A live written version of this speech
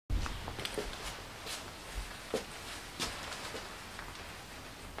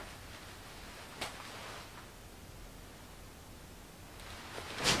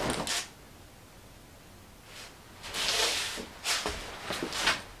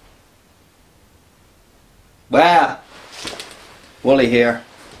Well, Wooly here.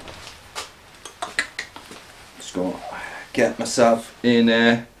 Just gonna get myself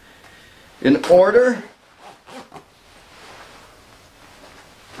in order.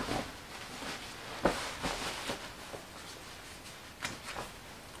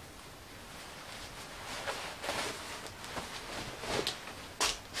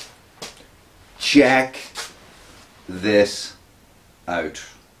 Check this out.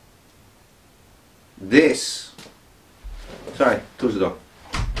 This, sorry, close the door.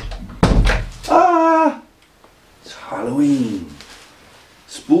 Ah, it's Halloween.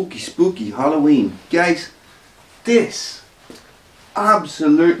 Spooky, spooky Halloween. Guys, this,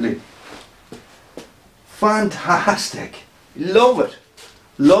 absolutely fantastic. Love it,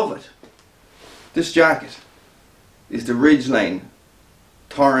 love it. This jacket is the Ridgeline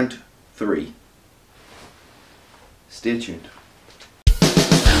Torrent 3. Stay tuned.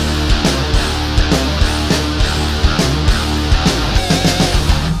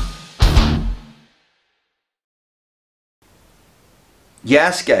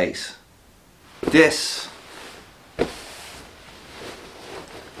 Yes, guys, this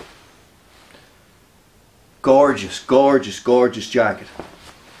gorgeous, gorgeous, gorgeous jacket.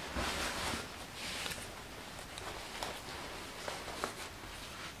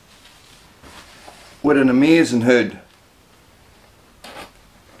 With an amazing hood.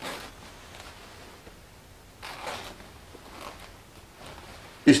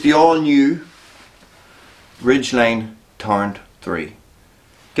 It's the all new Ridgeline Torrent 3.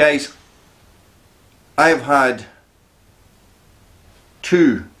 Guys, I have had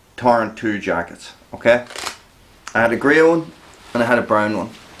 2 Torrent 2 jackets, okay? I had a grey one and I had a brown one.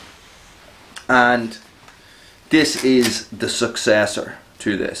 And this is the successor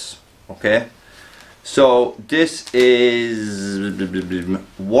to this, okay? So this is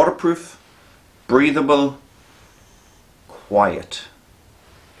waterproof, breathable, quiet.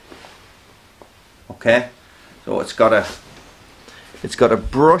 Okay? So it's got a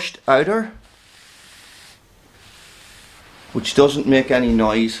brushed outer which doesn't make any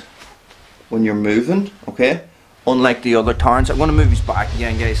noise when you're moving, okay? Unlike the other Torrents. I'm gonna move his back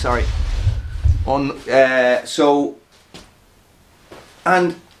again, guys, sorry.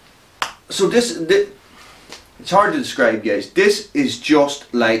 So this, it's hard to describe, guys. This is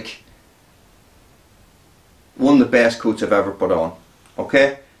just like one of the best coats I've ever put on,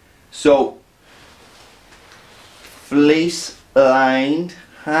 okay? So, fleece lined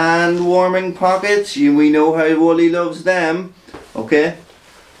hand warming pockets, we know how Wooly loves them, okay?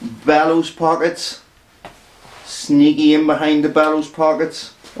 Bellows pockets, sneaky in behind the bellows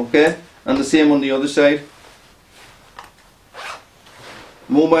pockets, okay? And the same on the other side.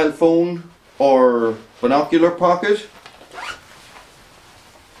 Mobile phone or binocular pocket.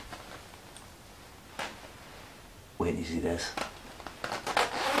 Wait, you see this?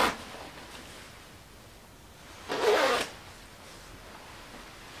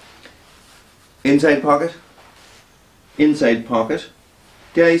 Inside pocket. Inside pocket.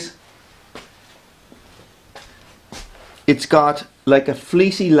 Guys, it's got like a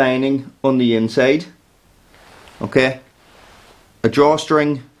fleecy lining on the inside, okay? A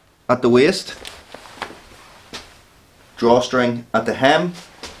drawstring at the waist, drawstring at the hem,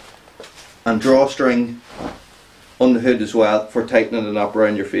 and drawstring on the hood as well for tightening it up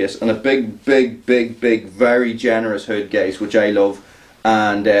around your face, and a big, big, big, big, very generous hood, guys, which I love,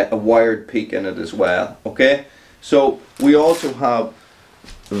 and a wired peak in it as well, okay? So we also have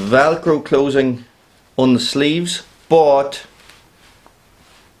Velcro closing on the sleeves, but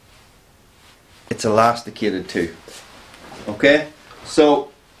it's elasticated too. Okay,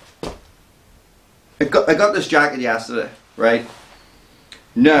 so I got this jacket yesterday, right?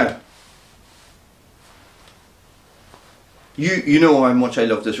 Now, you know how much I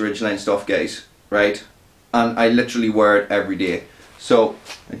love this Ridgeline stuff, guys, right? And I literally wear it every day. So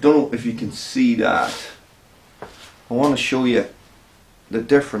I don't know if you can see that. I want to show you the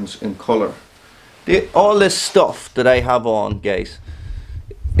difference in colour. All this stuff that I have on, guys,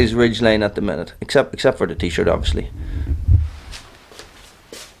 is Ridgeline at the minute, except for the t-shirt, obviously.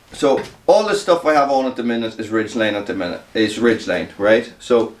 So all the stuff I have on at the minute is Ridgeline at the minute. Is Ridgeline, right?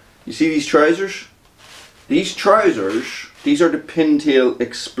 So you see these trousers? These trousers, these are the Pintail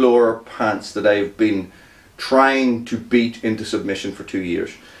Explorer pants that I've been trying to beat into submission for 2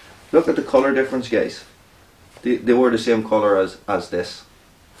 years. Look at the colour difference, guys. They were the same colour as this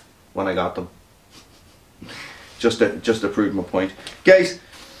when I got them. Just to prove my point. Guys,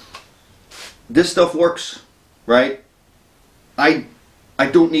 this stuff works, right? I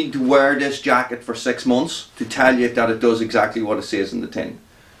don't need to wear this jacket for 6 months to tell you that it does exactly what it says in the tin.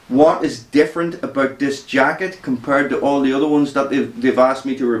 what is different about this jacket compared to all the other ones that they've asked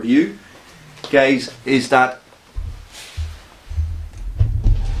me to review, guys, is that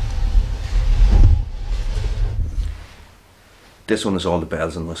this one is all the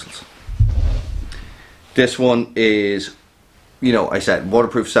bells and whistles. This one is, you know, I said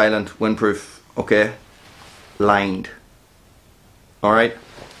waterproof, silent, windproof, okay, lined, all right,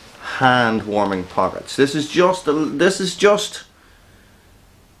 hand warming pockets. This is just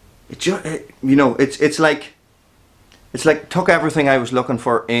you know, it's like took everything I was looking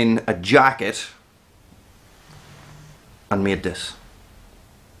for in a jacket and made this.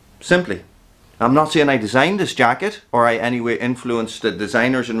 Simply. I'm not saying I designed this jacket or I anyway influenced the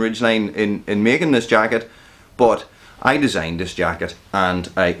designers in Ridgeline in making this jacket, but I designed this jacket, and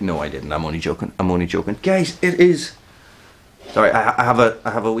no, I didn't. I'm only joking. I'm only joking, guys. It is. Sorry, I have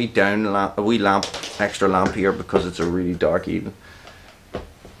a wee lamp, extra lamp here because it's a really dark evening.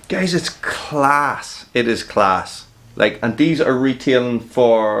 Guys, it's class. It is class. Like, and these are retailing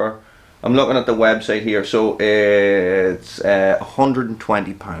for. I'm looking at the website here, so it's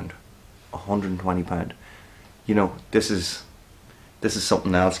 £120. £120. You know, this is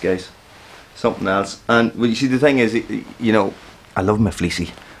something else, guys. Something else. And well, you see, the thing is, you know, I love my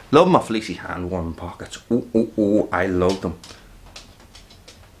fleecy hand warming pockets. Oh, I love them.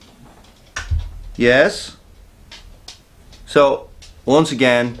 Yes. So once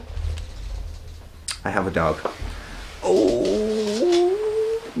again, I have a dog. Oh,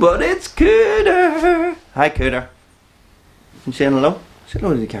 but it's Cooter. Hi, Cooter. You saying hello? Say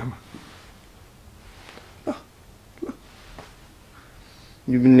hello to the camera.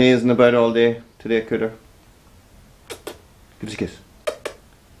 You've been lazing about all day today, Cooter. Give us a kiss.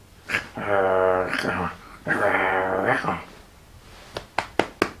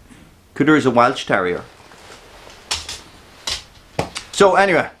 Cooter is a Welsh Terrier. So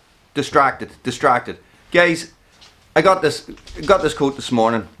anyway, distracted. Guys, I got this coat this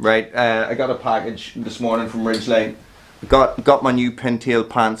morning, right? I got a package this morning from Ridgeline. Got my new pintail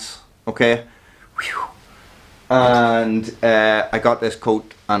pants, okay? Whew. And I got this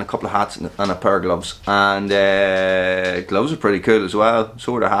coat and a couple of hats and a pair of gloves, and gloves are pretty cool as well,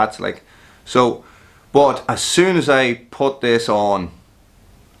 so are the hats, like. So, but as soon as I put this on,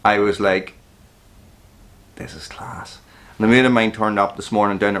 I was like, this is class. And a mate of mine turned up this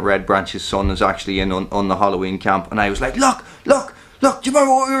morning down at Red Branch. His son is actually in on the Halloween camp, and I was like, look, do you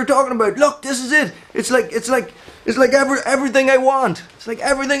remember what we were talking about? Look, this is it. It's like everything I want. It's like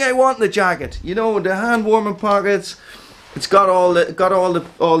everything I want in the jacket. You know, the hand warming pockets. It's got all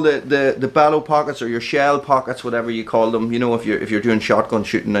the bellow pockets, or your shell pockets, whatever you call them. You know, if you're doing shotgun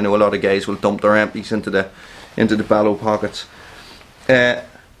shooting, I know a lot of guys will dump their empties into the bellow pockets.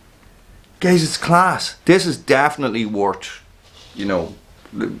 Guys, it's class. This is definitely worth, you know,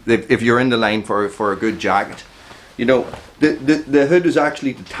 if you're in the line for a good jacket. You know, the hood is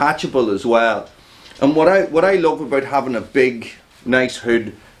actually detachable as well. And what I love about having a big, nice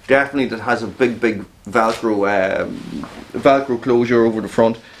hood, definitely that has a big Velcro closure over the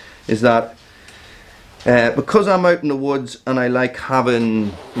front, is that because I'm out in the woods and I like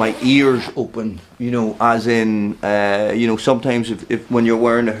having my ears open, you know, as in, you know, sometimes if when you're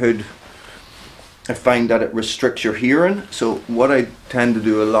wearing a hood, I find that it restricts your hearing. So what I tend to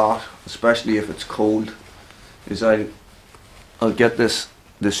do a lot, especially if it's cold, is I'll get this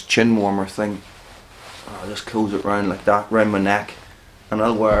chin warmer thing. I'll just close it round like that, round my neck, and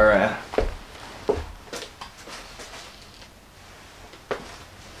I'll wear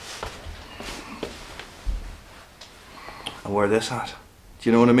this hat. Do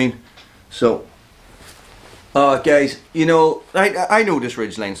you know what I mean? So, guys, you know, I know this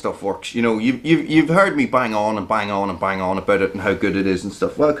Ridgeline stuff works. You know, you've heard me bang on about it and how good it is and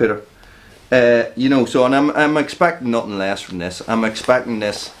stuff. Well, Cooter, you know, so, and I'm expecting nothing less from this. I'm expecting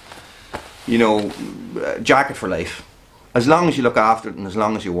this, you know, jacket for life. As long as you look after it and as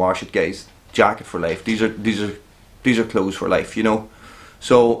long as you wash it, guys, jacket for life. These are clothes for life, you know.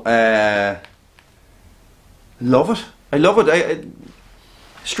 So love it. I love it. I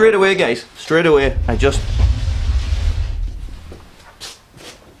straight away, guys. Straight away. I just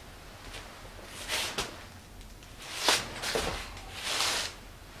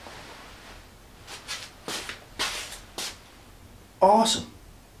awesome.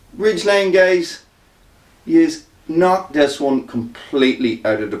 Ridgeline, guys, is knocked this one completely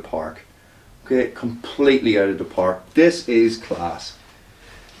out of the park. Okay, completely out of the park. This is class.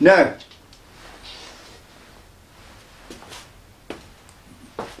 Now,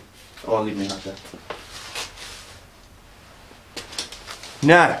 I'll leave me like that.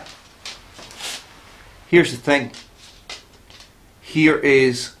 Now, here's the thing. Here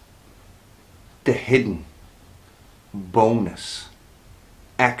is the hidden bonus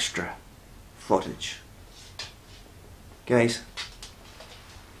extra footage. Guys,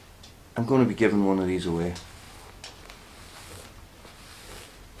 I'm going to be giving one of these away.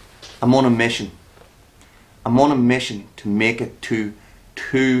 I'm on a mission. I'm on a mission to make it to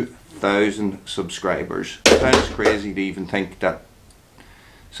 2,000 subscribers. It sounds crazy to even think that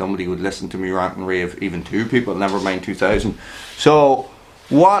somebody would listen to me rant and rave, even 2 people, never mind 2,000. So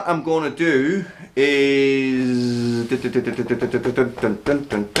what I'm going to do is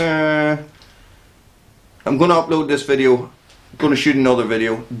I'm going to upload this video. I'm going to shoot another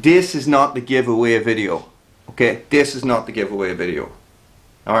video. This is not the giveaway video. Okay, this is not the giveaway video.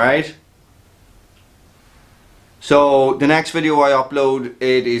 Alright? So the next video I upload,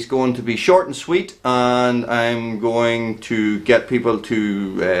 it is going to be short and sweet, and I'm going to get people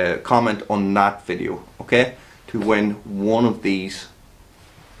to comment on that video, okay, to win one of these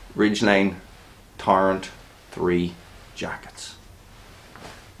Ridgeline Torrent 3 jackets,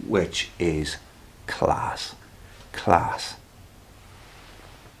 which is class.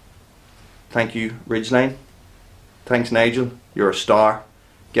 Thank you, Ridgeline. Thanks, Nigel. You're a star.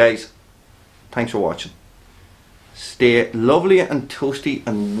 Guys, thanks for watching. Stay lovely and toasty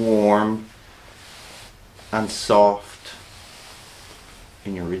and warm and soft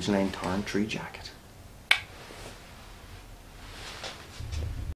in your Ridgeline Torrent 3 jacket.